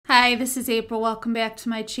Hi, this is April. Welcome back to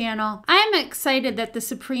my channel. I'm excited that the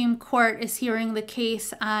Supreme Court is hearing the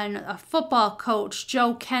case on a football coach,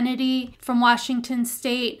 Joe Kennedy from Washington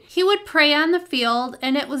State. He would pray on the field,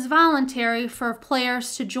 and it was voluntary for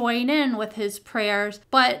players to join in with his prayers,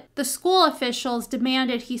 but the school officials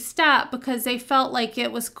demanded he stop because they felt like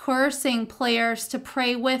it was coercing players to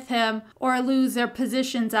pray with him or lose their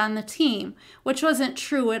positions on the team, which wasn't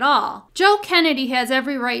true at all. Joe Kennedy has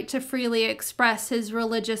every right to freely express his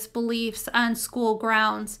religious beliefs on school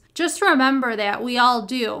grounds. Just remember that we all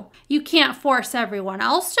do. You can't force everyone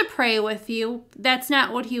else to pray with you. That's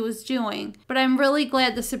not what he was doing. But I'm really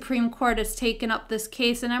glad the Supreme Court has taken up this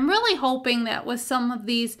case, and I'm really hoping that with some of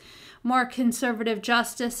these more conservative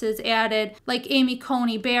justices added, like Amy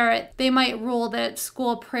Coney Barrett, they might rule that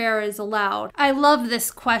school prayer is allowed. I love this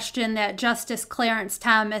question that Justice Clarence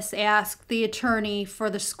Thomas asked the attorney for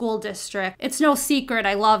the school district. It's no secret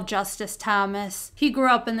I love Justice Thomas. He grew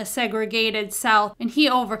up in the segregated South, and he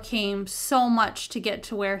overcame so much to get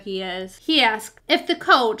to where he is. He asked, if the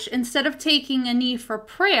coach, instead of taking a knee for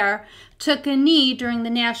prayer, took a knee during the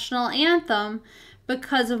national anthem,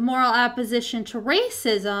 because of moral opposition to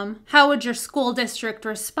racism, how would your school district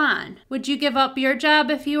respond? Would you give up your job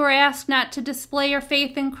if you were asked not to display your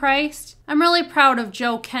faith in Christ? I'm really proud of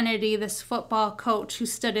Joe Kennedy, this football coach who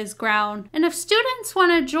stood his ground. And if students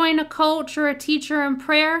want to join a coach or a teacher in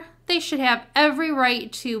prayer, they should have every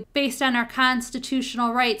right to, based on our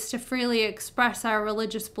constitutional rights, to freely express our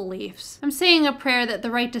religious beliefs. I'm saying a prayer that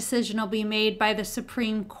the right decision will be made by the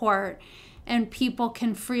Supreme Court, and people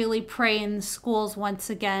can freely pray in the schools once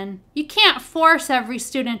again. You can't force every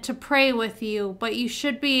student to pray with you, but you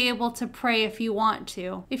should be able to pray if you want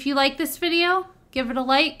to. If you like this video, give it a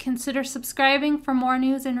like, consider subscribing for more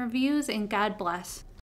news and reviews, and God bless.